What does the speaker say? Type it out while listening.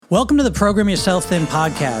Welcome to the Program Yourself Thin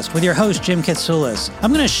podcast with your host, Jim Katsoulis.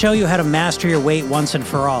 I'm going to show you how to master your weight once and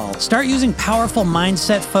for all. Start using powerful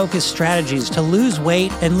mindset-focused strategies to lose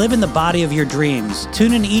weight and live in the body of your dreams.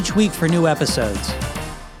 Tune in each week for new episodes.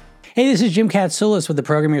 Hey, this is Jim Katsoulis with the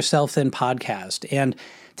Program Yourself Thin podcast. And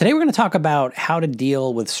today we're going to talk about how to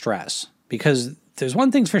deal with stress. Because there's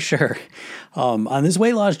one thing's for sure. On this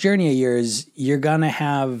weight loss journey of yours, you're going to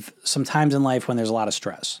have some times in life when there's a lot of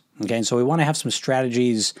stress. Okay, and so we want to have some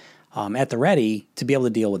strategies at the ready to be able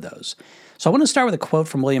to deal with those. So I want to start with a quote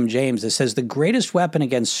from William James that says, "The greatest weapon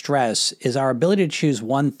against stress is our ability to choose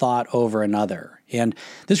one thought over another." And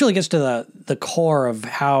this really gets to the core of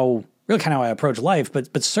how I approach life,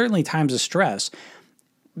 but certainly times of stress,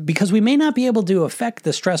 because we may not be able to affect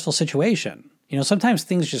the stressful situation. You know, sometimes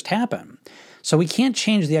things just happen. So we can't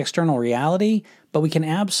change the external reality, but we can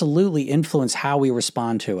absolutely influence how we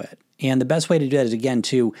respond to it. And the best way to do that is, again,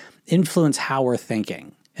 to influence how we're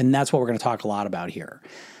thinking. And that's what we're going to talk a lot about here.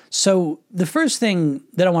 So the first thing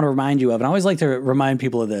that I want to remind you of, and I always like to remind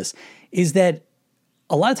people of this, is that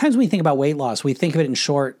a lot of times when we think about weight loss, we think of it in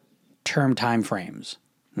short-term time frames.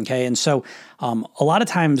 Okay, and so a lot of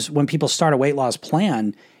times when people start a weight loss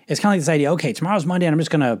plan, it's kind of like this idea, okay, tomorrow's Monday and I'm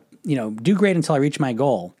just going to, do great until I reach my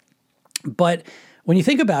goal. But when you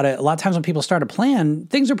think about it, a lot of times when people start a plan,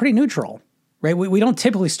 things are pretty neutral, right? We don't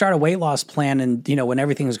typically start a weight loss plan and, when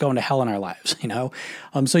everything is going to hell in our lives,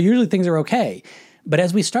 So usually things are okay. But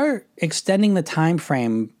as we start extending the time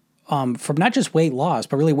frame from not just weight loss,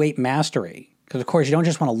 but really weight mastery, because of course you don't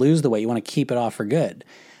just want to lose the weight, you want to keep it off for good.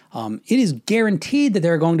 It is guaranteed that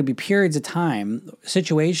there are going to be periods of time,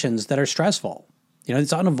 situations that are stressful.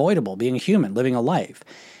 It's unavoidable being a human, living a life.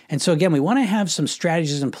 And so again, we want to have some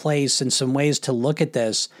strategies in place and some ways to look at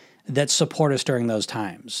this that support us during those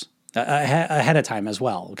times, ahead of time as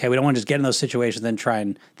well. Okay, we don't want to just get in those situations and then try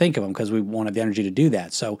and think of them because we won't have the energy to do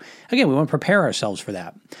that. So again, we want to prepare ourselves for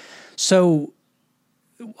that. So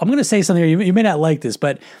I'm going to say something here. You may not like this,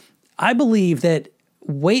 but I believe that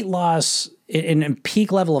weight loss in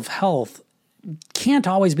peak level of health can't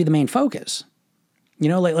always be the main focus.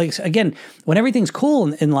 Again, when everything's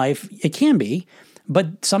cool in life, it can be.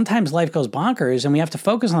 But sometimes life goes bonkers and we have to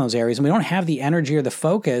focus on those areas and we don't have the energy or the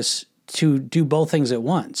focus to do both things at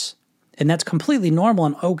once. And that's completely normal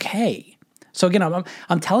and okay. So again,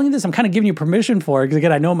 I'm telling you this, I'm kind of giving you permission for it because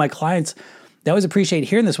again, I know my clients, they always appreciate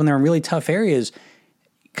hearing this when they're in really tough areas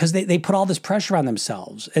because they put all this pressure on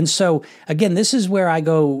themselves. And so again, this is where I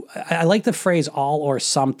like the phrase all or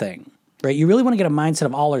something, right? You really want to get a mindset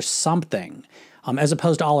of all or something as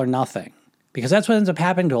opposed to all or nothing. Because that's what ends up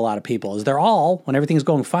happening to a lot of people is they're all when everything's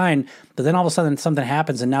going fine, but then all of a sudden something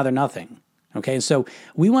happens and now they're nothing. Okay, and so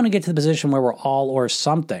we want to get to the position where we're all or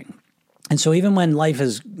something. And so even when life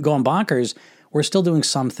is going bonkers, we're still doing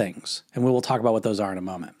some things. And we will talk about what those are in a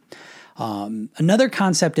moment. Another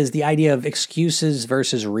concept is the idea of excuses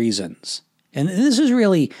versus reasons. And this is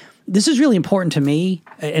really important to me.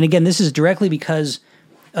 And again, this is directly because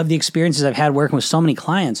of the experiences I've had working with so many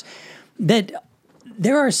clients that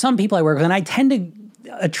there are some people I work with, and I tend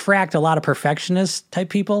to attract a lot of perfectionist type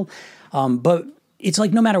people, but it's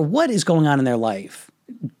like no matter what is going on in their life,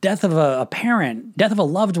 death of a parent, death of a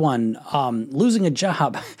loved one, losing a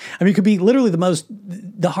job, it could be literally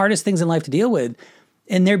the hardest things in life to deal with,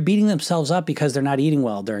 and they're beating themselves up because they're not eating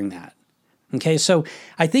well during that. Okay, so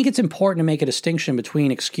I think it's important to make a distinction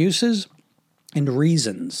between excuses and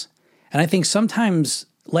reasons, and I think sometimes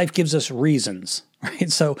life gives us reasons.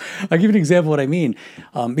 Right. So I'll give you an example of what I mean.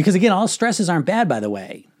 Because again, all stresses aren't bad, by the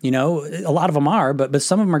way. A lot of them are, but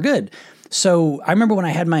some of them are good. So I remember when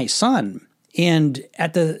I had my son, and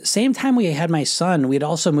at the same time we had my son, we had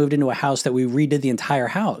also moved into a house that we redid the entire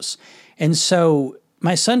house. And so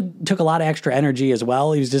my son took a lot of extra energy as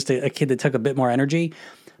well. He was just a kid that took a bit more energy,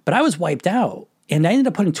 but I was wiped out and I ended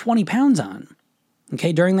up putting 20 pounds on,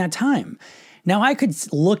 okay, during that time. Now I could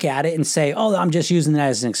look at it and say, oh, I'm just using that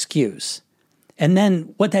as an excuse. And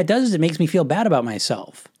then what that does is it makes me feel bad about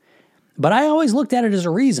myself. But I always looked at it as a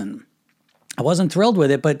reason. I wasn't thrilled with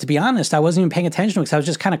it, but to be honest, I wasn't even paying attention to it because I was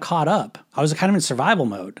just kind of caught up. I was kind of in survival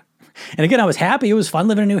mode. And again, I was happy. It was fun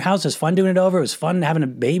living in a new house. It was fun doing it over. It was fun having a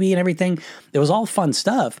baby and everything. It was all fun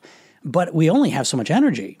stuff. But we only have so much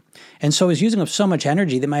energy. And so I was using up so much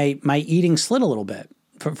energy that my eating slid a little bit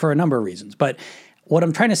for a number of reasons. But what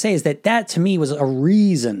I'm trying to say is that to me was a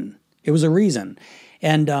reason. It was a reason.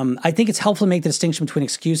 And I think it's helpful to make the distinction between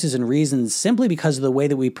excuses and reasons simply because of the way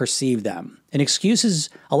that we perceive them. And excuses,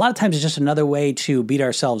 a lot of times, is just another way to beat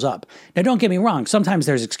ourselves up. Now, don't get me wrong. Sometimes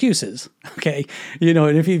there's excuses, okay?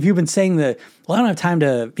 And if you've been saying I don't have time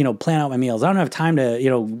to, plan out my meals. I don't have time to,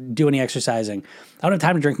 do any exercising. I don't have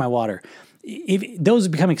time to drink my water. those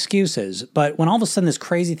become excuses. But when all of a sudden this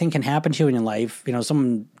crazy thing can happen to you in your life,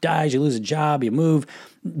 someone dies, you lose a job, you move,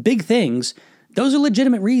 big things, those are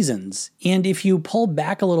legitimate reasons. And if you pull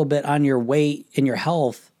back a little bit on your weight and your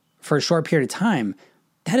health for a short period of time,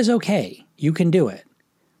 that is okay. You can do it.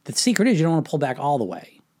 The secret is you don't want to pull back all the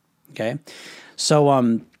way. Okay.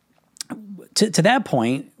 So, to that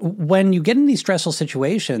point, when you get in these stressful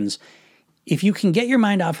situations, if you can get your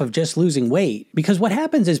mind off of just losing weight, because what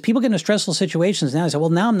happens is people get into stressful situations now, they say, well,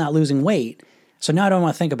 now I'm not losing weight, so now I don't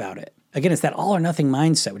want to think about it. Again, it's that all or nothing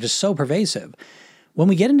mindset, which is so pervasive. When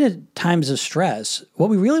we get into times of stress, what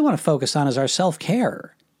we really want to focus on is our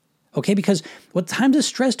self-care, okay? Because what times of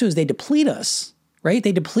stress do is they deplete us, right?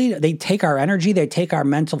 They take our energy, they take our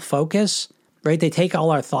mental focus, right? They take all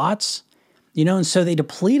our thoughts, and so they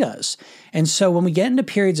deplete us. And so when we get into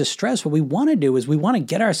periods of stress, what we want to do is we want to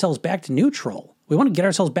get ourselves back to neutral. We want to get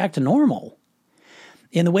ourselves back to normal.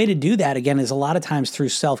 And the way to do that, again, is a lot of times through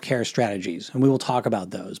self-care strategies, and we will talk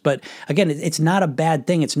about those. But again, it's not a bad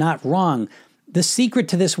thing. It's not wrong. The secret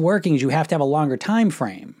to this working is you have to have a longer time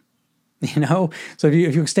frame. So if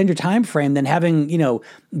you extend your time frame, then having,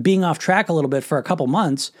 being off track a little bit for a couple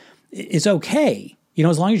months is okay.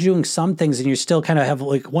 As long as you're doing some things and you still kind of have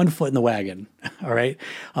like one foot in the wagon, all right?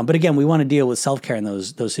 But again, we want to deal with self-care in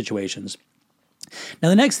those situations. Now,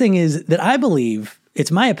 the next thing is that I believe, it's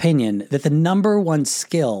my opinion, that the number one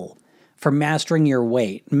skill for mastering your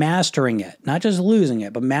weight, mastering it, not just losing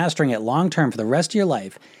it, but mastering it long-term for the rest of your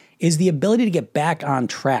life, is the ability to get back on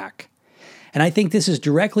track. And I think this is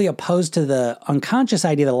directly opposed to the unconscious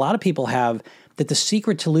idea that a lot of people have that the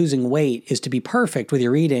secret to losing weight is to be perfect with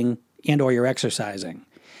your eating and or your exercising.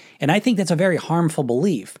 And I think that's a very harmful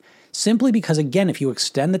belief, simply because, again, if you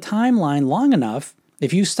extend the timeline long enough,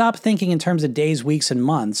 if you stop thinking in terms of days, weeks, and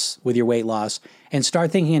months with your weight loss and start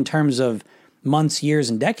thinking in terms of months, years,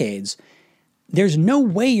 and decades, there's no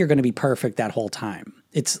way you're going to be perfect that whole time.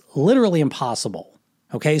 It's literally impossible.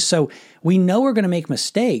 Okay, so we know we're going to make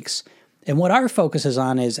mistakes, and what our focus is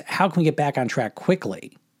on is how can we get back on track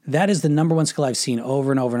quickly? That is the number one skill I've seen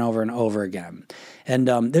over and over and over and over again. And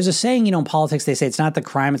there's a saying, in politics, they say it's not the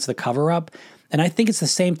crime, it's the cover-up. And I think it's the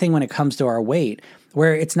same thing when it comes to our weight,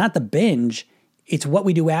 where it's not the binge, it's what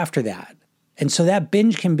we do after that. And so that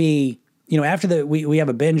binge can be, after we have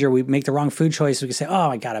a binge or we make the wrong food choice, we can say, oh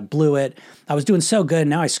my God, I blew it. I was doing so good,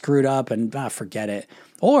 now I screwed up and forget it.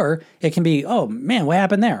 Or it can be, oh man, what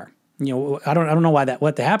happened there? I don't know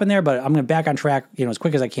what happened there, but I'm going to back on track, as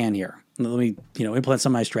quick as I can here. Let me, implement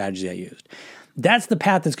some of my strategies I used. That's the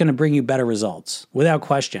path that's going to bring you better results, without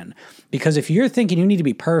question. Because if you're thinking you need to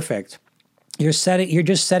be perfect, you're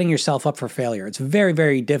just setting yourself up for failure. It's very,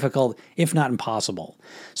 very difficult, if not impossible.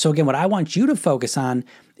 So again, what I want you to focus on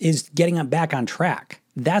is getting back on track.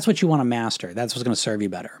 That's what you want to master. That's what's going to serve you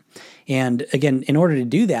better. And again, in order to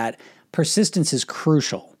do that, persistence is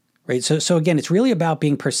crucial, right? So again, it's really about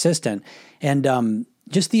being persistent and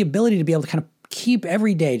just the ability to be able to kind of keep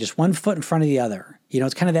every day just one foot in front of the other.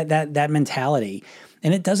 It's kind of that mentality.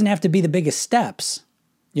 And it doesn't have to be the biggest steps.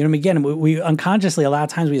 Again, we unconsciously, a lot of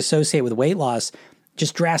times we associate with weight loss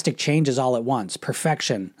just drastic changes all at once,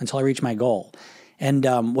 perfection until I reach my goal. And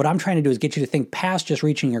what I'm trying to do is get you to think past just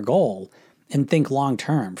reaching your goal and think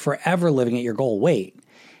long-term, forever living at your goal weight.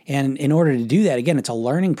 And in order to do that, again, it's a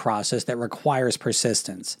learning process that requires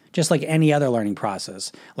persistence, just like any other learning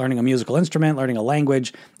process. Learning a musical instrument, learning a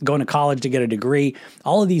language, going to college to get a degree,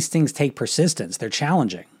 all of these things take persistence. They're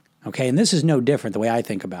challenging, okay? And this is no different the way I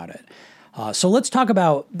think about it. So let's talk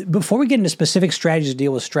about, before we get into specific strategies to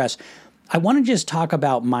deal with stress, I want to just talk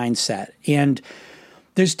about mindset. And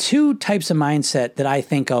there's two types of mindset that I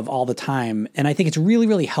think of all the time, and I think it's really,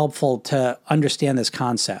 really helpful to understand this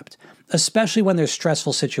concept, especially when there's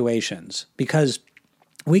stressful situations, because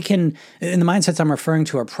we can, in the mindsets I'm referring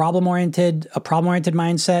to, are problem-oriented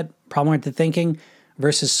mindset, problem-oriented thinking,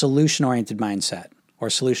 versus solution-oriented mindset or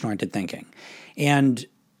solution-oriented thinking. And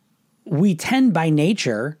we tend by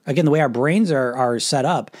nature, again, the way our brains are set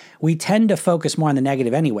up, we tend to focus more on the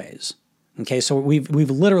negative anyways. Okay, so we've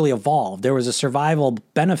literally evolved. There was a survival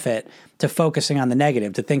benefit to focusing on the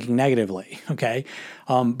negative, to thinking negatively, okay?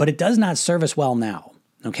 But it does not serve us well now,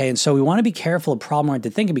 okay? And so we want to be careful of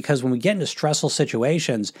problem-oriented thinking, because when we get into stressful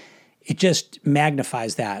situations, it just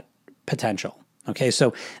magnifies that potential, okay?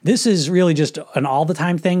 So this is really just an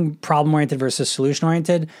all-the-time thing, problem-oriented versus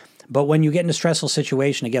solution-oriented. But when you get into a stressful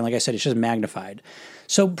situation, again, like I said, it's just magnified.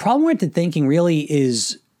 So problem-oriented thinking really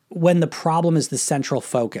is when the problem is the central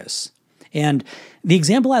focus. And the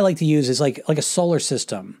example I like to use is like a solar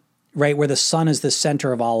system, right? Where the sun is the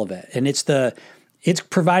center of all of it. And it's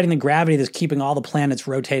providing the gravity that's keeping all the planets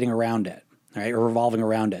rotating around it, right? Or revolving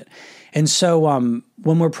around it. And so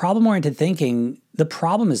when we're problem-oriented thinking, the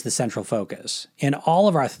problem is the central focus. And all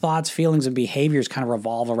of our thoughts, feelings, and behaviors kind of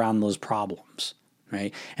revolve around those problems,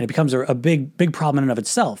 right? And it becomes a big problem in and of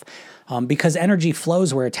itself because energy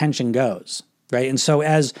flows where attention goes, right? And so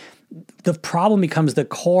as the problem becomes the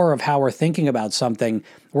core of how we're thinking about something,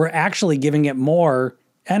 we're actually giving it more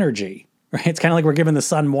energy, right? It's kind of like we're giving the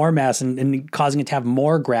sun more mass and causing it to have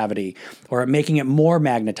more gravity or making it more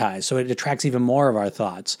magnetized so it attracts even more of our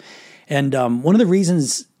thoughts. And one of the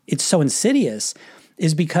reasons it's so insidious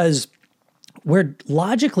is because we're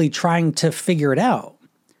logically trying to figure it out,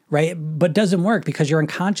 right? But doesn't work because your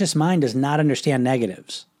unconscious mind does not understand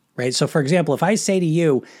negatives, right? So for example, if I say to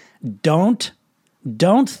you, don't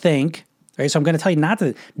think, right? So I'm going to tell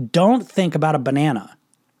you don't think about a banana.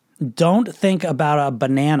 Don't think about a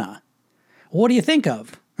banana. What do you think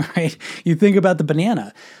of, right? You think about the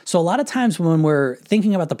banana. So a lot of times when we're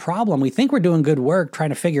thinking about the problem, we think we're doing good work trying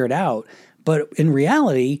to figure it out. But in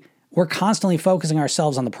reality, we're constantly focusing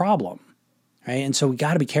ourselves on the problem, right? And so we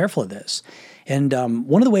got to be careful of this. And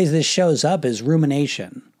one of the ways this shows up is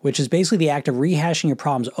rumination, which is basically the act of rehashing your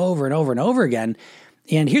problems over and over and over again.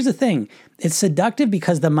 And here's the thing. It's seductive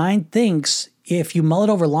because the mind thinks if you mull it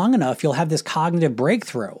over long enough, you'll have this cognitive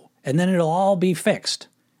breakthrough and then it'll all be fixed.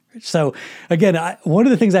 So again, one of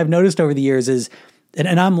the things I've noticed over the years is,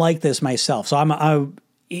 and I'm like this myself. So I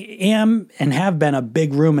am and have been a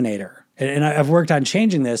big ruminator. And I've worked on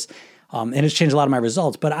changing this, and it's changed a lot of my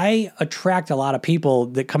results. But I attract a lot of people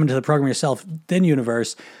that come into the Program Yourself Thin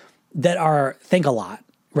universe that think a lot,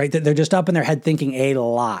 right? That they're just up in their head thinking a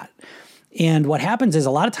lot. And what happens is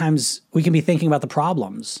a lot of times we can be thinking about the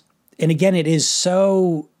problems. And again, it's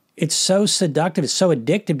so seductive, it's so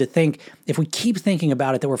addictive to think if we keep thinking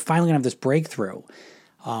about it that we're finally gonna have this breakthrough.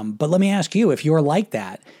 But let me ask you, if you're like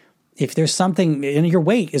that, if there's something, and your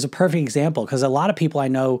weight is a perfect example, because a lot of people I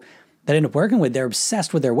know that I end up working with, they're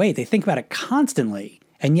obsessed with their weight. They think about it constantly,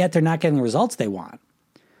 and yet they're not getting the results they want.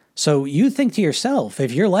 So you think to yourself,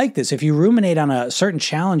 if you're like this, if you ruminate on a certain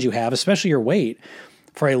challenge you have, especially your weight,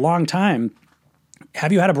 for a long time,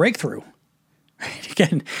 have you had a breakthrough?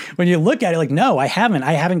 Again, when you look at it, like, no, I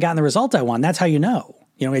haven't gotten the result I want. That's how you know.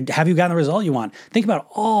 Have you gotten the result you want? Think about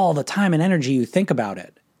all the time and energy you think about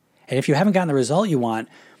it. And if you haven't gotten the result you want,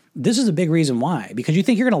 this is a big reason why, because you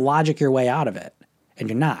think you're going to logic your way out of it, and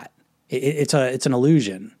you're not. It's an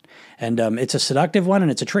illusion, and it's a seductive one,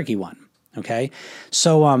 and it's a tricky one. Okay,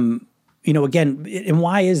 so again, and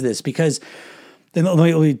why is this? Because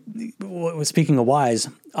speaking of whys,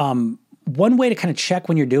 one way to kind of check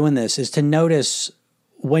when you're doing this is to notice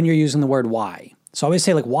when you're using the word why. So I always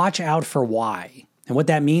say, like, watch out for why, and what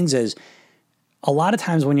that means is a lot of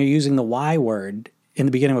times when you're using the why word in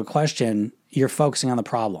the beginning of a question, you're focusing on the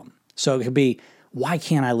problem. So it could be, why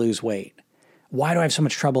can't I lose weight? Why do I have so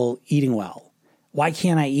much trouble eating well? Why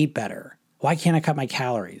can't I eat better? Why can't I cut my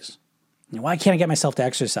calories? Why can't I get myself to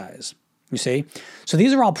exercise? You see? So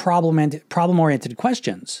these are all problem-oriented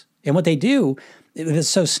questions. And what they do, that's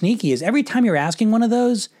so sneaky, is every time you're asking one of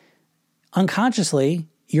those, unconsciously,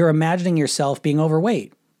 you're imagining yourself being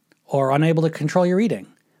overweight or unable to control your eating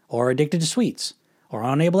or addicted to sweets or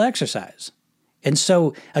unable to exercise. And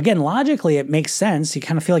so, again, logically, it makes sense. You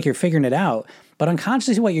kind of feel like you're figuring it out. But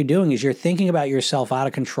unconsciously, what you're doing is you're thinking about yourself out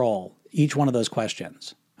of control, each one of those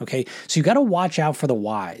questions, okay? So you got to watch out for the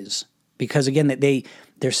whys because, again,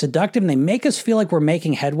 they're seductive and they make us feel like we're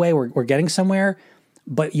making headway, we're getting somewhere,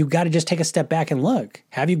 but you got to just take a step back and look.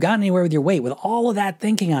 Have you gotten anywhere with your weight? With all of that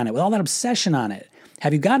thinking on it, with all that obsession on it,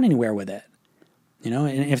 have you gotten anywhere with it? And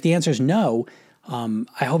if the answer is no,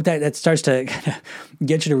 I hope that starts to kind of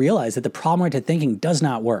get you to realize that the problem-oriented thinking does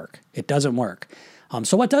not work. It doesn't work.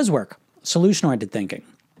 So what does work? Solution-oriented thinking.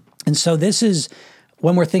 And so this is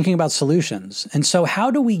when we're thinking about solutions. And so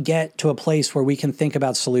how do we get to a place where we can think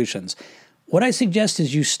about solutions? What I suggest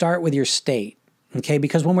is you start with your state, okay?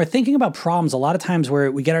 Because when we're thinking about problems, a lot of times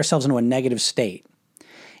we get ourselves into a negative state.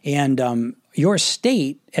 And your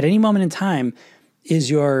state at any moment in time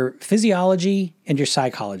is your physiology and your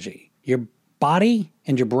psychology, your body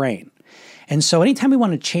and your brain. And so anytime we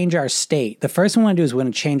want to change our state, the first thing we want to do is we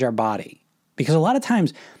want to change our body. Because a lot of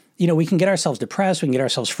times, we can get ourselves depressed, we can get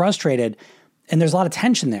ourselves frustrated, and there's a lot of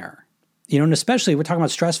tension there. And especially we're talking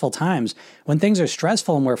about stressful times. When things are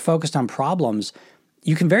stressful and we're focused on problems,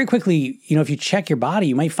 you can very quickly, if you check your body,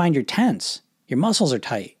 you might find you're tense. Your muscles are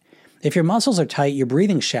tight. If your muscles are tight, you're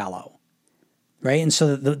breathing shallow, right? And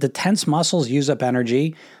so the tense muscles use up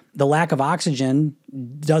energy. The lack of oxygen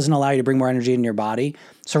doesn't allow you to bring more energy in your body.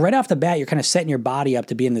 So right off the bat, you're kind of setting your body up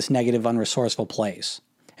to be in this negative, unresourceful place.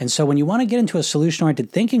 And so when you want to get into a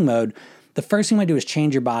solution-oriented thinking mode, the first thing you want to do is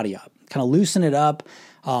change your body up, kind of loosen it up,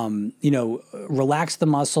 Relax the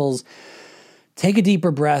muscles, take a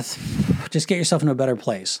deeper breath, just get yourself into a better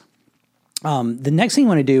place. The next thing you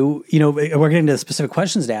want to do, we're getting to the specific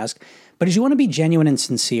questions to ask, but is you want to be genuine and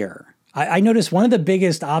sincere. I noticed one of the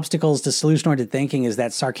biggest obstacles to solution-oriented thinking is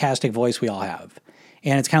that sarcastic voice we all have.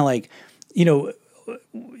 And it's kind of like,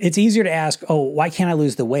 it's easier to ask, oh, why can't I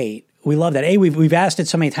lose the weight? We love that. We've asked it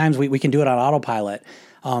so many times, we can do it on autopilot.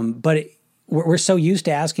 But we're so used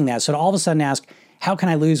to asking that. So to all of a sudden ask, how can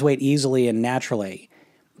I lose weight easily and naturally?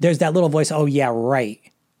 There's that little voice, oh yeah, right.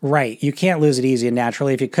 You can't lose it easy and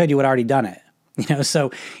naturally. If you could, you would have already done it.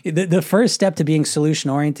 So the first step to being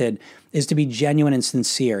solution-oriented is to be genuine and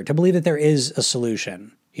sincere, to believe that there is a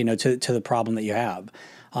solution, to the problem that you have.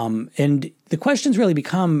 And the questions really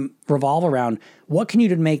revolve around what can you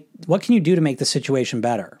do to make the situation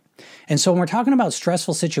better? And so when we're talking about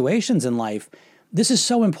stressful situations in life, this is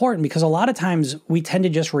so important because a lot of times we tend to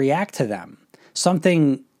just react to them.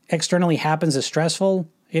 Something externally happens as stressful,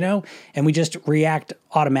 and we just react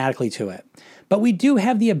automatically to it. But we do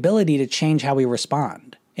have the ability to change how we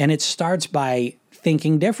respond. And it starts by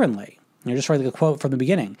thinking differently. Just write the quote from the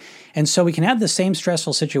beginning. And so we can have the same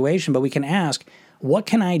stressful situation, but we can ask, what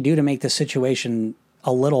can I do to make the situation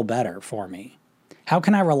a little better for me? How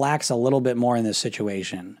can I relax a little bit more in this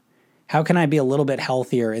situation? How can I be a little bit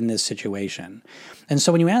healthier in this situation? And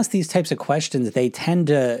so when you ask these types of questions, they tend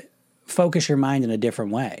to focus your mind in a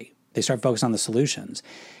different way. They start focusing on the solutions.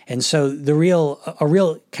 And so a real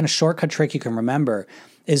kind of shortcut trick you can remember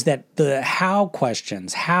is that the how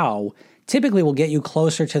questions, typically will get you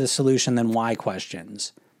closer to the solution than why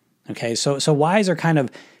questions. Okay, so whys are kind of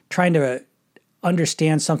trying to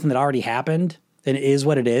understand something that already happened and it is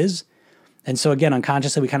what it is. And so again,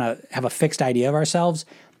 unconsciously, we kind of have a fixed idea of ourselves.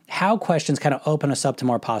 How questions kind of open us up to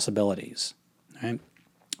more possibilities. Right?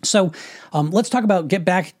 So let's get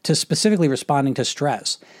back to specifically responding to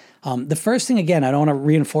stress. The first thing, again, I don't want to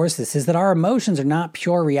reinforce this, is that our emotions are not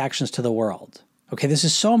pure reactions to the world. Okay, this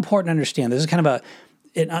is so important to understand. This is kind of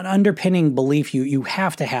an underpinning belief you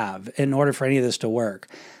have to have in order for any of this to work.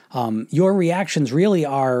 Your reactions really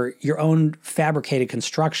are your own fabricated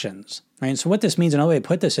constructions. Right? So what this means, another way to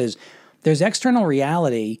put this is, there's external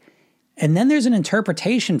reality, and then there's an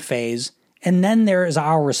interpretation phase, and then there is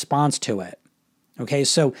our response to it. Okay,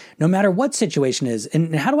 so no matter what situation is,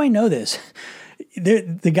 and how do I know this?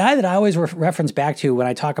 The guy that I always reference back to when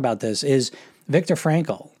I talk about this is Viktor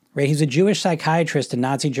Frankl, right? He's a Jewish psychiatrist in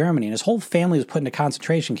Nazi Germany, and his whole family was put into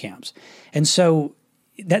concentration camps. And so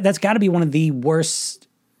that's got to be one of the worst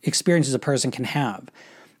experiences a person can have.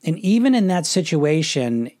 And even in that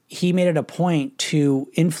situation, he made it a point to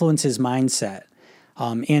influence his mindset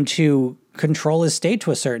and to control his state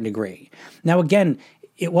to a certain degree. Now, again,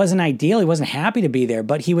 it wasn't ideal. He wasn't happy to be there,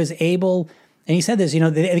 but he was able, and he said this,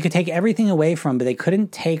 they could take everything away from him, but they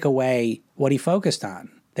couldn't take away what he focused on.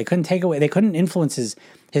 They couldn't influence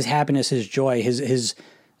his happiness, his joy, his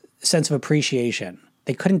sense of appreciation.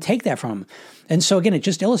 They couldn't take that from him. And so again, it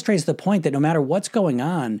just illustrates the point that no matter what's going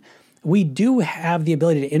on, we do have the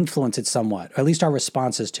ability to influence it somewhat, or at least our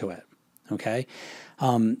responses to it, okay?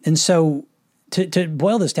 And so to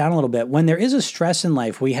boil this down a little bit, when there is a stress in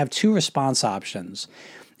life, we have two response options.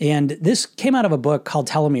 And this came out of a book called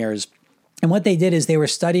Telomeres. And what they did is they were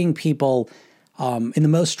studying people in the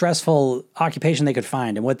most stressful occupation they could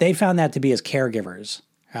find. And what they found that to be is caregivers.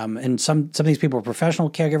 And some of these people were professional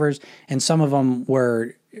caregivers, and some of them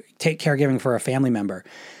were caregiving for a family member.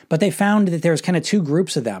 But they found that there was kind of two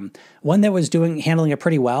groups of them. One that was handling it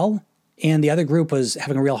pretty well, and the other group was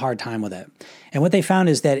having a real hard time with it. And what they found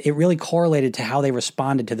is that it really correlated to how they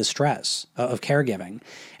responded to the stress of caregiving.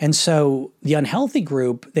 And so the unhealthy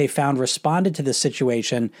group, they found, responded to this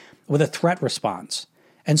situation with a threat response.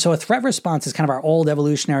 And so a threat response is kind of our old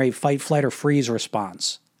evolutionary fight, flight, or freeze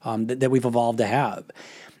response that we've evolved to have.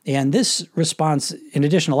 And this response, in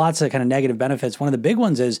addition to lots of kind of negative benefits, one of the big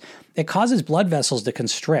ones is it causes blood vessels to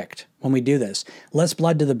constrict when we do this. Less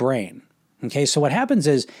blood to the brain. Okay, so what happens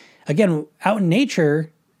is, again, out in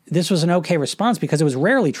nature, this was an okay response because it was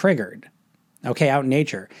rarely triggered. Okay, out in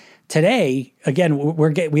nature. Today, again,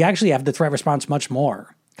 we actually have the threat response much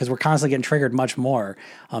more because we're constantly getting triggered much more.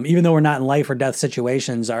 Even though we're not in life or death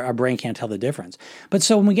situations, our brain can't tell the difference. But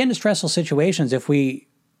so when we get into stressful situations, if we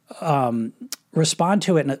respond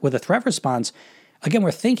to it with a threat response, again,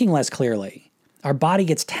 we're thinking less clearly. Our body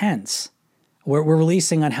gets tense. We're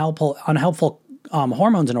releasing unhelpful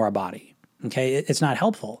hormones into our body. Okay, it's not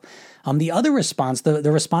helpful. The other response,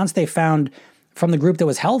 the response they found from the group that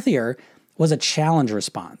was healthier, was a challenge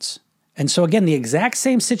response. And so again, the exact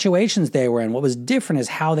same situations they were in, what was different is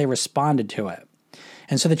how they responded to it.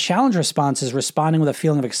 And so the challenge response is responding with a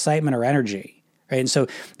feeling of excitement or energy. right? And so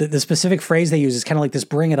the specific phrase they use is kind of like this: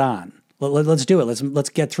 "Bring it on. Let's do it. Let's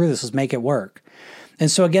get through this. Let's make it work."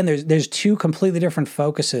 And so again, there's two completely different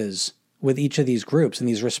focuses with each of these groups and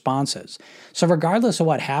these responses. So regardless of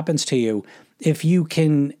what happens to you, if you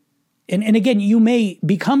can, and again, you may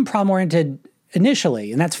become problem-oriented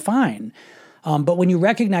initially, and that's fine. But when you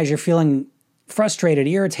recognize you're feeling frustrated,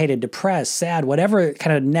 irritated, depressed, sad, whatever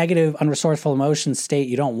kind of negative, unresourceful emotion state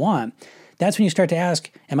you don't want, that's when you start to ask,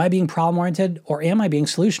 am I being problem-oriented or am I being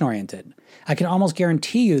solution-oriented? I can almost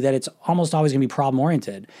guarantee you that it's almost always going to be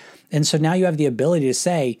problem-oriented. And so now you have the ability to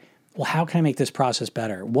say, well, how can I make this process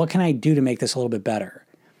better? What can I do to make this a little bit better?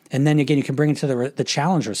 And then again, you can bring it to the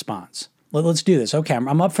challenge response. Let's do this. Okay,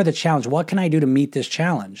 I'm up for the challenge. What can I do to meet this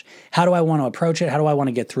challenge? How do I want to approach it? How do I want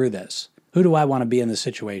to get through this? Who do I want to be in this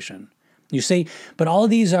situation? You see, but all of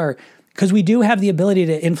these are, because we do have the ability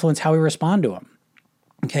to influence how we respond to them.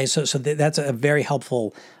 Okay, so that's a very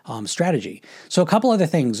helpful strategy. So a couple other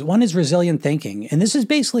things. One is resilient thinking. And this is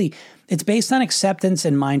basically, it's based on acceptance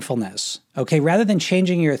and mindfulness. Okay, rather than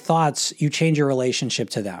changing your thoughts, you change your relationship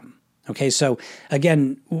to them. Okay, so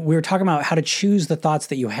again, we were talking about how to choose the thoughts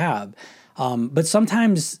that you have. But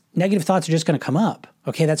sometimes negative thoughts are just going to come up.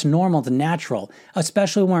 Okay, that's normal, it's natural,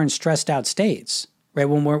 especially when we're in stressed out states, right?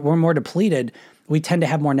 When we're more depleted, we tend to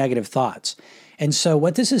have more negative thoughts. And so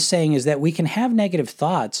what this is saying is that we can have negative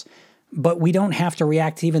thoughts, but we don't have to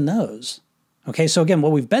react to even those. Okay, so again,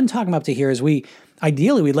 what we've been talking about to here is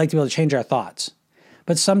ideally we'd like to be able to change our thoughts,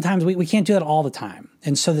 but sometimes we can't do that all the time.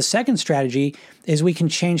 And so the second strategy is we can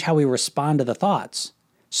change how we respond to the thoughts.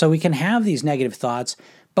 So we can have these negative thoughts,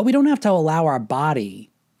 but we don't have to allow our body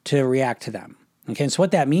to react to them. Okay, and so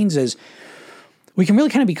what that means is we can really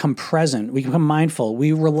kind of become present. We can become mindful.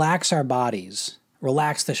 We relax our bodies,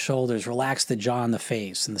 relax the shoulders, relax the jaw and the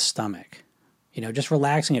face and the stomach. Just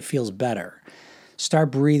relaxing, it feels better.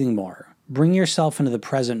 Start breathing more. Bring yourself into the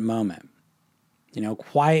present moment.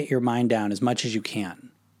 Quiet your mind down as much as you can.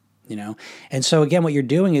 And so again, what you're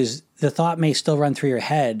doing is the thought may still run through your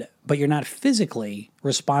head, but you're not physically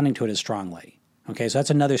responding to it as strongly. Okay, so that's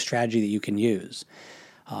another strategy that you can use.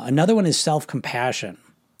 Another one is self-compassion.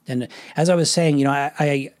 And as I was saying,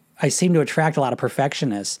 I seem to attract a lot of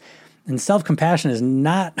perfectionists, and self-compassion is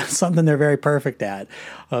not something they're very perfect at.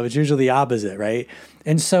 It's usually the opposite, right?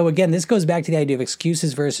 And so again, this goes back to the idea of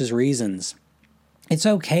excuses versus reasons. It's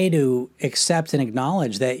okay to accept and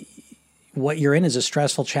acknowledge that what you're in is a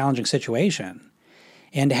stressful, challenging situation,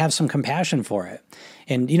 and to have some compassion for it.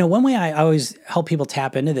 And, one way I always help people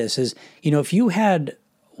tap into this is, if you had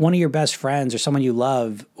one of your best friends or someone you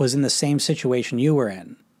love was in the same situation you were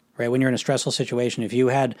in, right? When you're in a stressful situation, if you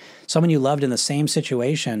had someone you loved in the same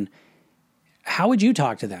situation, how would you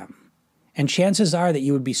talk to them? And chances are that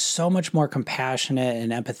you would be so much more compassionate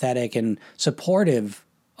and empathetic and supportive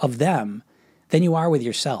of them than you are with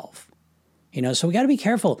yourself. So we got to be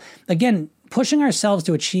careful. Again, pushing ourselves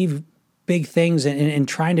to achieve big things and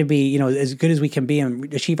trying to be, as good as we can be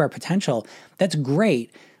and achieve our potential, that's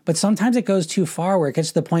great. But sometimes it goes too far where it gets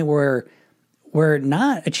to the point where we're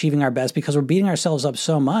not achieving our best because we're beating ourselves up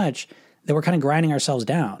so much that we're kind of grinding ourselves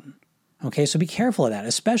down. Okay, so be careful of that,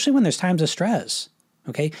 especially when there's times of stress.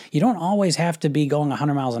 Okay, you don't always have to be going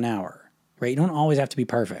 100 miles an hour, right? You don't always have to be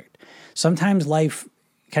perfect. Sometimes life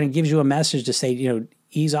kind of gives you a message to say,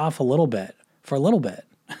 ease off a little bit for a little bit.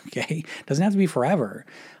 Okay, doesn't have to be forever.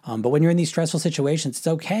 But when you're in these stressful situations, it's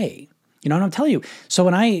okay. And I'm telling you, so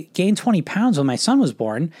when I gained 20 pounds when my son was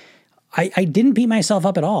born, I didn't beat myself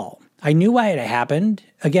up at all. I knew why it had happened.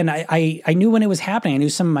 Again, I knew when it was happening. I knew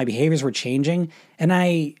some of my behaviors were changing, and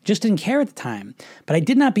I just didn't care at the time. But I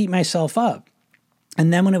did not beat myself up.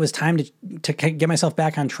 And then when it was time to get myself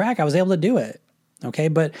back on track, I was able to do it. Okay,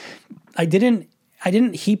 but I didn't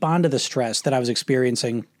heap onto the stress that I was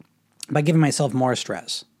experiencing by giving myself more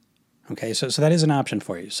stress. Okay, so that is an option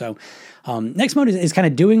for you. So next mode is kind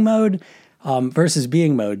of doing mode versus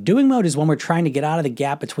being mode. Doing mode is when we're trying to get out of the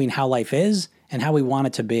gap between how life is and how we want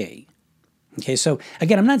it to be. Okay, so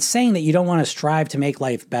again, I'm not saying that you don't want to strive to make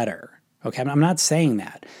life better. Okay, I'm not saying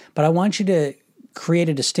that. But I want you to create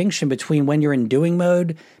a distinction between when you're in doing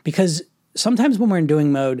mode, because sometimes when we're in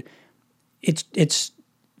doing mode, it's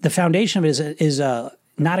the foundation of it is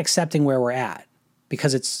not accepting where we're at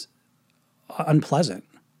because it's unpleasant.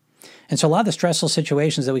 And so a lot of the stressful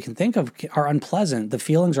situations that we can think of are unpleasant. The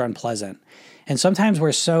feelings are unpleasant. And sometimes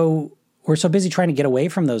we're so busy trying to get away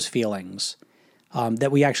from those feelings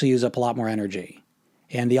that we actually use up a lot more energy.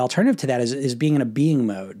 And the alternative to that is being in a being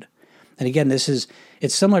mode. And again,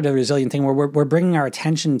 it's similar to the resilient thing where we're bringing our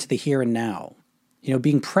attention to the here and now.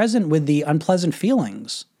 Being present with the unpleasant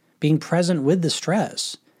feelings, being present with the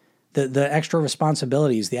stress, the extra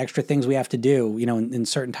responsibilities, the extra things we have to do, in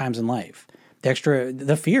certain times in life,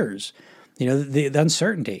 the fears, the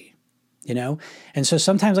uncertainty, And so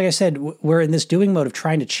sometimes, like I said, we're in this doing mode of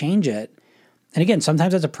trying to change it. And again,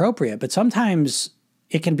 sometimes that's appropriate, but sometimes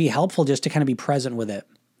it can be helpful just to kind of be present with it.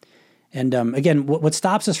 And again, what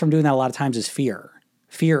stops us from doing that a lot of times is fear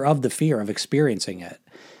of the fear of experiencing it.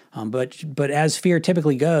 But as fear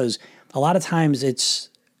typically goes, a lot of times it's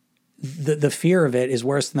the fear of it is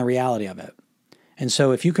worse than the reality of it. And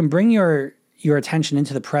so if you can bring your attention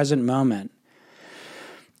into the present moment,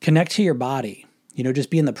 connect to your body, just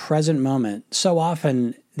be in the present moment. So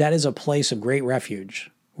often that is a place of great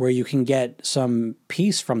refuge where you can get some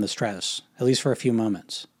peace from the stress, at least for a few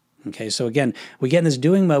moments. Okay, so again, we get in this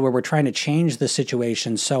doing mode where we're trying to change the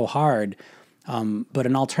situation so hard, but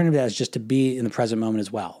an alternative to that is just to be in the present moment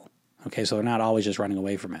as well. Okay, so we're not always just running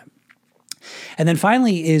away from it. And then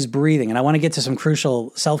finally is breathing. And I want to get to some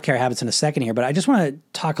crucial self-care habits in a second here, but I just want to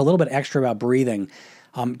talk a little bit extra about breathing.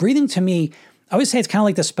 Breathing to me, I always say it's kind of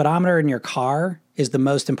like the speedometer in your car is the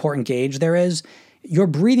most important gauge there is. Your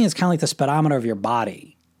breathing is kind of like the speedometer of your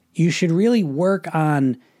body. You should really work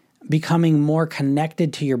on becoming more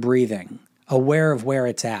connected to your breathing, aware of where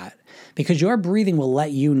it's at, because your breathing will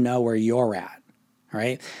let you know where you're at,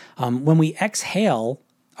 right? When we exhale,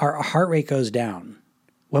 our heart rate goes down.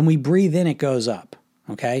 When we breathe in, it goes up,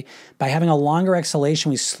 okay? By having a longer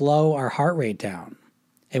exhalation, we slow our heart rate down,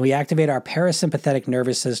 and we activate our parasympathetic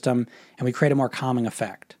nervous system, and we create a more calming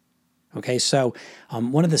effect, okay? So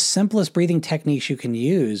one of the simplest breathing techniques you can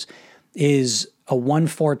use is a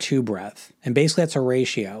 1-4-2 breath. And basically that's a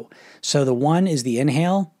ratio. So the 1 is the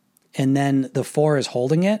inhale, and then the 4 is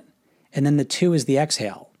holding it, and then the 2 is the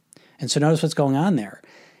exhale. And so notice what's going on there.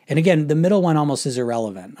 And again, the middle one almost is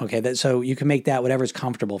irrelevant, okay? So you can make that whatever's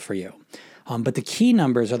comfortable for you. But the key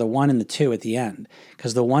numbers are the 1 and the 2 at the end,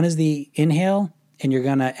 because the 1 is the inhale, and you're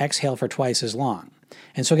going to exhale for twice as long.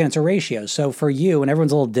 And so again, it's a ratio. So for you, and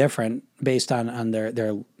everyone's a little different based on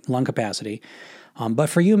their lung capacity, but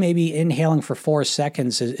for you, maybe inhaling for 4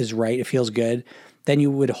 seconds is right. It feels good. Then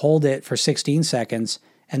you would hold it for 16 seconds,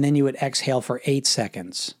 and then you would exhale for 8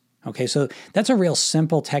 seconds. Okay, so that's a real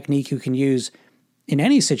simple technique you can use in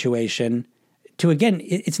any situation to, again,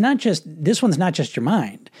 it's not just, this one's not just your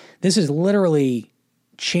mind. This is literally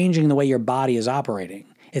changing the way your body is operating.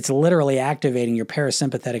 It's literally activating your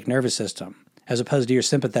parasympathetic nervous system as opposed to your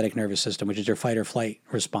sympathetic nervous system, which is your fight or flight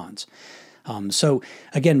response. So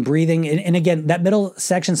again, breathing, and again, that middle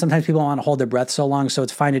section, sometimes people want to hold their breath so long, so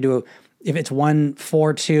it's fine to do, if it's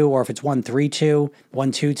 1-4-2 or if it's 1-3-2,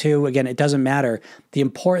 1-2-2, again, it doesn't matter. The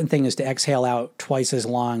important thing is to exhale out twice as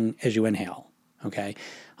long as you inhale, okay?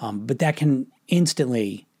 But that can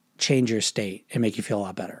instantly change your state and make you feel a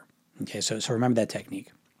lot better, okay? So remember that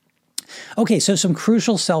technique. Okay, so some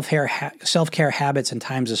crucial self-care habits in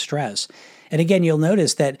times of stress. And again, you'll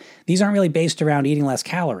notice that these aren't really based around eating less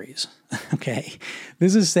calories, okay?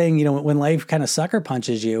 This is saying, when life kind of sucker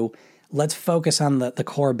punches you, let's focus on the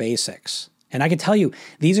core basics. And I can tell you,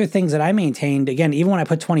 these are things that I maintained, again, even when I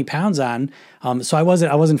put 20 pounds on, so I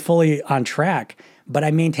wasn't fully on track, but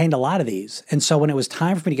I maintained a lot of these. And so when it was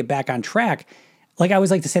time for me to get back on track, like I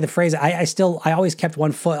always like to say the phrase, I always kept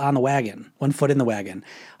 1 foot on the wagon, 1 foot in the wagon.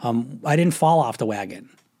 I didn't fall off the wagon.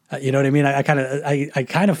 You know what I mean? I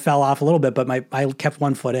kind of fell off a little bit, but I kept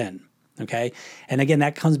 1 foot in. Okay. And again,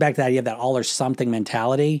 that comes back to the idea of that all or something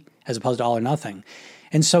mentality as opposed to all or nothing.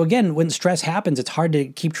 And so again, when stress happens, it's hard to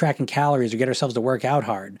keep tracking calories or get ourselves to work out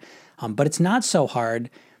hard. But it's not so hard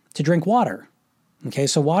to drink water. Okay.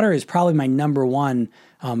 So water is probably my number one,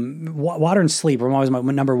 water and sleep are always my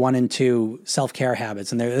number 1 and 2 self-care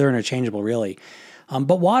habits. And they're interchangeable really.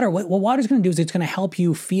 But water, what water's going to do is it's going to help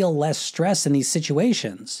you feel less stress in these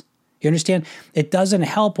situations. You understand? It doesn't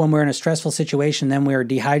help when we're in a stressful situation, then we're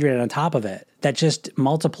dehydrated on top of it. That just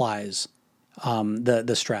multiplies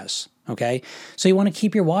the stress, okay? So you want to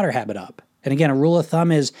keep your water habit up. And again, a rule of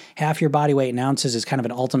thumb is half your body weight in ounces is kind of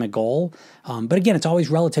an ultimate goal. But again, it's always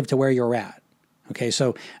relative to where you're at. Okay,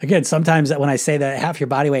 so again, sometimes when I say that half your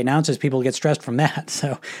body weight in ounces, people get stressed from that.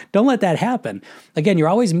 So don't let that happen. Again, you're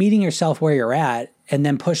always meeting yourself where you're at and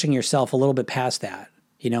then pushing yourself a little bit past that,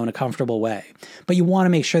 in a comfortable way. But you want to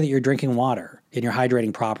make sure that you're drinking water and you're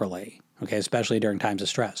hydrating properly, okay, especially during times of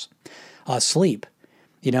stress. Sleep,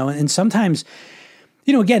 and sometimes,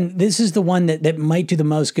 again, this is the one that might do the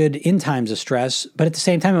most good in times of stress, but at the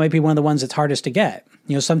same time, it might be one of the ones that's hardest to get.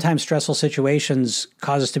 Sometimes stressful situations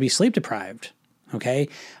cause us to be sleep deprived. Okay.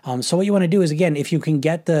 So what you want to do is, again, if you can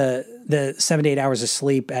get the 7 to 8 hours of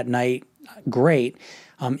sleep at night, great.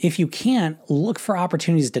 If you can't, look for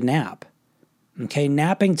opportunities to nap. Okay,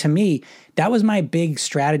 napping to me, that was my big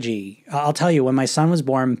strategy. I'll tell you, when my son was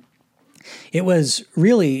born, it was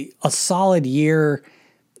really a solid year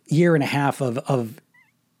and a half of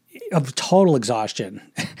total exhaustion.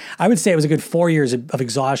 I would say it was a good 4 years of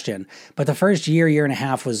exhaustion, but the first year and a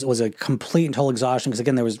half was a complete and total exhaustion because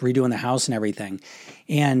again, there was redoing the house and everything.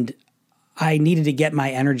 And I needed to get my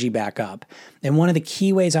energy back up. And one of the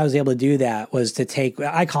key ways I was able to do that was to take,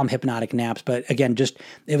 I call them hypnotic naps, but again,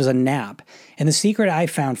 it was a nap. And the secret I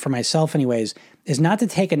found for myself anyways, is not to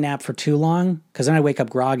take a nap for too long, because then I wake up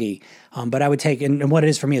groggy. But I would take, and what it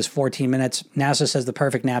is for me is 14 minutes. NASA says the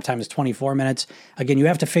perfect nap time is 24 minutes. Again, you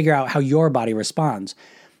have to figure out how your body responds.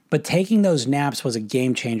 But taking those naps was a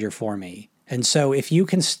game changer for me. And so if you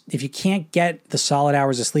can't get the solid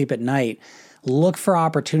hours of sleep at night, look for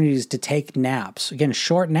opportunities to take naps. Again,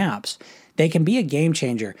 short naps. They can be a game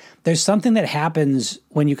changer. There's something that happens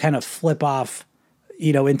when you kind of flip off,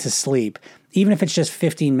 into sleep, even if it's just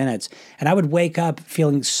 15 minutes. And I would wake up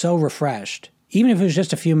feeling so refreshed, even if it was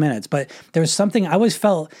just a few minutes. But there was something I always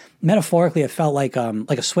felt, metaphorically, it felt like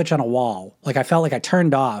a switch on a wall. Like I felt like I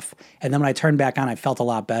turned off, and then when I turned back on, I felt a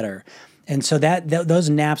lot better. And so those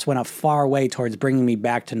naps went a far way towards bringing me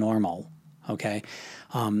back to normal. Okay.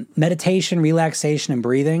 Meditation, relaxation, and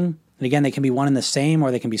breathing. And again, they can be one and the same, or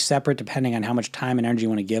they can be separate depending on how much time and energy you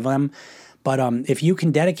want to give them. But if you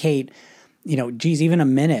can dedicate, even a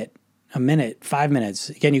minute, 5 minutes.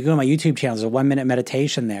 Again, you can go to my YouTube channel, there's a 1 minute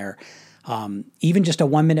meditation there. Even just a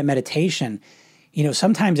 1 minute meditation,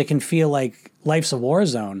 sometimes it can feel like life's a war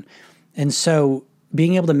zone. And so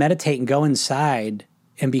being able to meditate and go inside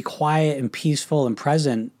and be quiet and peaceful and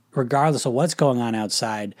present, regardless of what's going on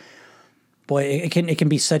outside, boy, it can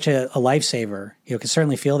be such a lifesaver. It can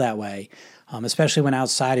certainly feel that way, especially when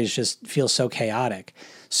outside feels so chaotic.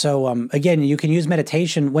 So again, you can use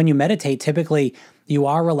meditation. When you meditate, typically you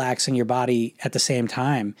are relaxing your body at the same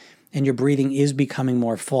time, and your breathing is becoming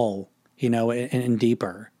more full, and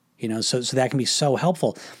deeper, so that can be so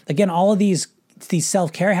helpful. Again, all of these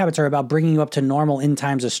self-care habits are about bringing you up to normal in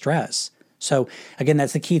times of stress. So again,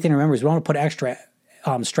 that's the key thing to remember is we don't want to put extra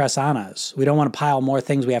stress on us. We don't want to pile more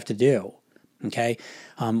things we have to do. Okay.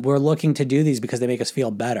 We're looking to do these because they make us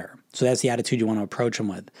feel better. So that's the attitude you want to approach them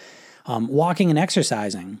with. Walking and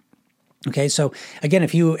exercising. Okay. So again,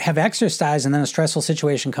 if you have exercise and then a stressful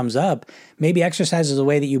situation comes up, maybe exercise is a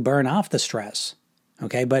way that you burn off the stress.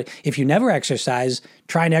 Okay. But if you never exercise,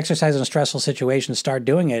 trying to exercise in a stressful situation, start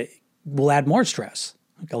doing it will add more stress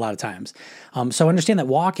a lot of times. So understand that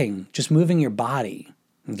walking, just moving your body.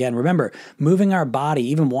 Again, remember, moving our body,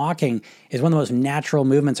 even walking, is one of the most natural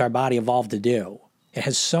movements our body evolved to do. It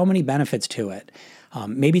has so many benefits to it.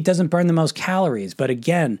 Maybe it doesn't burn the most calories, but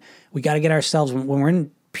again, we got to get ourselves, when we're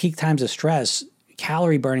in peak times of stress,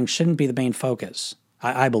 calorie burning shouldn't be the main focus,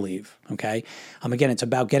 I believe, okay? Again, it's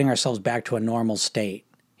about getting ourselves back to a normal state,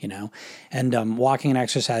 and walking and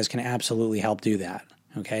exercise can absolutely help do that,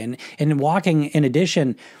 okay? And walking, in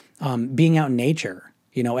addition, being out in nature,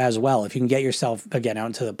 as well. If you can get yourself, again, out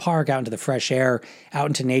into the park, out into the fresh air, out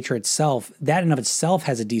into nature itself, that in of itself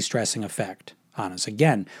has a de-stressing effect on us.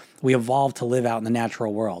 Again, we evolved to live out in the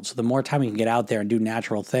natural world. So the more time we can get out there and do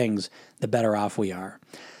natural things, the better off we are.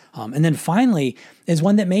 And then finally is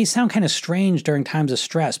one that may sound kind of strange during times of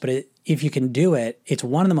stress, but if you can do it, it's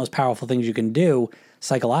one of the most powerful things you can do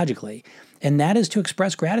psychologically. And that is to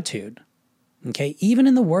express gratitude. Okay. Even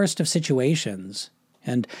in the worst of situations.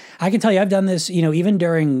 And I can tell you, I've done this, even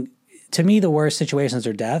during, to me, the worst situations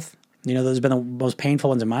are death. Those have been the most painful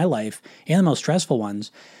ones in my life and the most stressful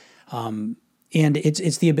ones. And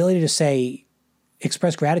it's the ability to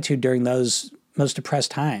express gratitude during those most depressed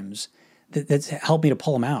times that's helped me to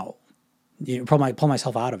pull them out, pull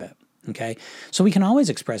myself out of it. Okay. So we can always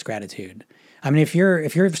express gratitude. I mean, if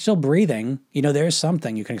you're still breathing, there's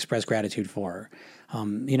something you can express gratitude for.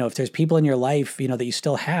 If there's people in your life, that you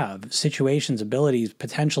still have, situations, abilities,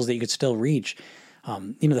 potentials that you could still reach,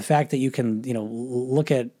 the fact that you can,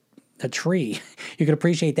 look at a tree, you can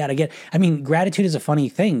appreciate that. Again, I mean, gratitude is a funny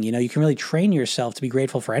thing. You can really train yourself to be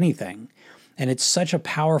grateful for anything. And it's such a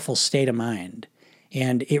powerful state of mind.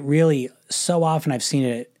 And it really, so often I've seen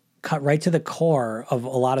it cut right to the core of a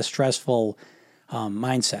lot of stressful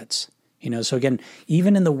mindsets. So again,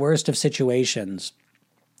 even in the worst of situations,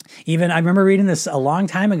 I remember reading this a long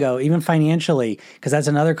time ago, even financially, because that's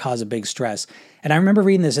another cause of big stress. And I remember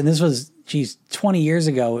reading this, and this was, 20 years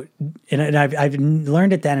ago, and I've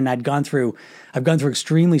learned it then, and I've gone through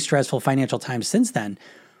extremely stressful financial times since then.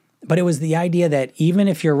 But it was the idea that even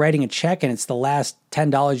if you're writing a check and it's the last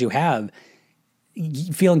 $10 you have,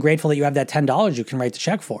 feeling grateful that you have that $10 you can write the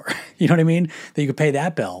check for. You know what I mean? That you could pay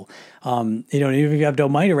that bill. Even if you have no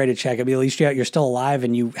money to write a check, I mean, at least you're still alive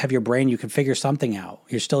and you have your brain, you can figure something out.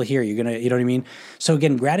 You're still here. You're going to, you know what I mean? So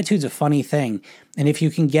again, gratitude's a funny thing. And if you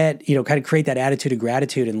can get, kind of create that attitude of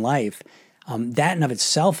gratitude in life, that in of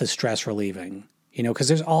itself is stress relieving, because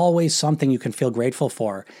there's always something you can feel grateful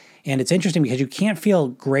for. And it's interesting because you can't feel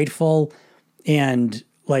grateful and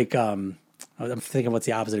I'm thinking what's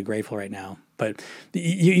the opposite of grateful right now, but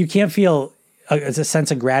you can't feel a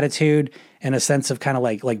sense of gratitude and a sense of kind of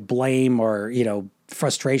like blame or,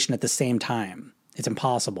 frustration at the same time. It's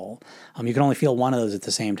impossible. You can only feel one of those at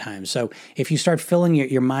the same time. So if you start filling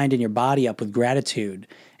your mind and your body up with gratitude,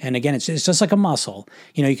 and again, it's just like a muscle,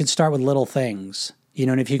 you can start with little things,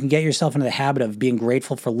 and if you can get yourself into the habit of being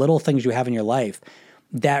grateful for little things you have in your life,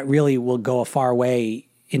 that really will go a far way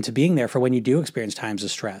into being there for when you do experience times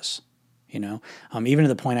of stress, even to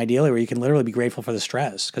the point ideally where you can literally be grateful for the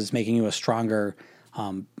stress because it's making you a stronger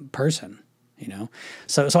person,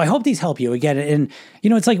 So I hope these help you again. And,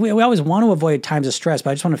 it's like we always want to avoid times of stress,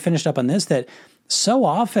 but I just want to finish up on this, that so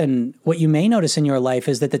often what you may notice in your life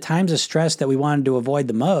is that the times of stress that we wanted to avoid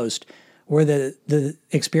the most were the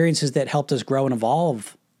experiences that helped us grow and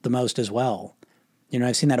evolve the most as well.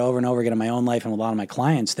 I've seen that over and over again in my own life and with a lot of my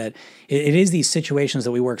clients, that it is these situations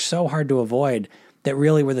that we work so hard to avoid that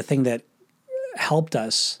really were the thing that helped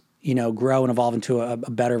us, grow and evolve into a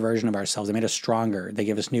better version of ourselves. They made us stronger. They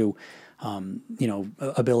gave us new,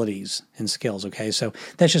 abilities and skills. Okay. So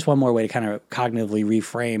that's just one more way to kind of cognitively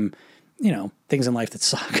reframe, things in life that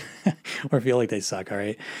suck or feel like they suck. All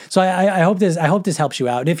right. So I hope this helps you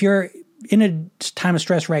out. And if you're in a time of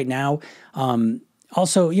stress right now,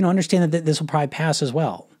 also, understand that this will probably pass as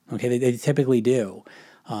well. Okay. They typically do.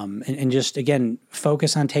 And just, again,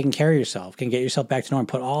 focus on taking care of yourself. Can get yourself back to normal.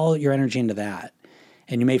 Put all your energy into that.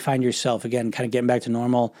 And you may find yourself, again, kind of getting back to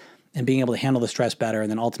normal and being able to handle the stress better and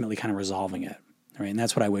then ultimately kind of resolving it. All right. And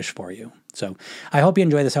that's what I wish for you. So I hope you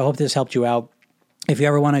enjoy this. I hope this helped you out. If you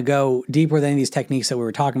ever want to go deeper with any of these techniques that we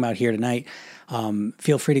were talking about here tonight,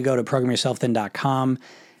 feel free to go to programyourselfthin.com.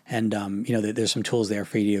 And, there's some tools there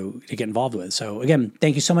for you to get involved with. So again,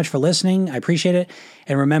 thank you so much for listening. I appreciate it.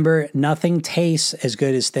 And remember, nothing tastes as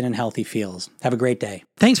good as thin and healthy feels. Have a great day.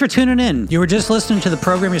 Thanks for tuning in. You were just listening to the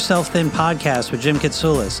Program Yourself Thin podcast with Jim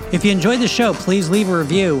Katsoulis. If you enjoyed the show, please leave a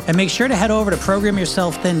review and make sure to head over to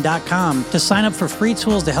programyourselfthin.com to sign up for free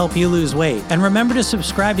tools to help you lose weight. And remember to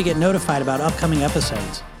subscribe to get notified about upcoming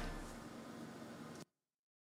episodes.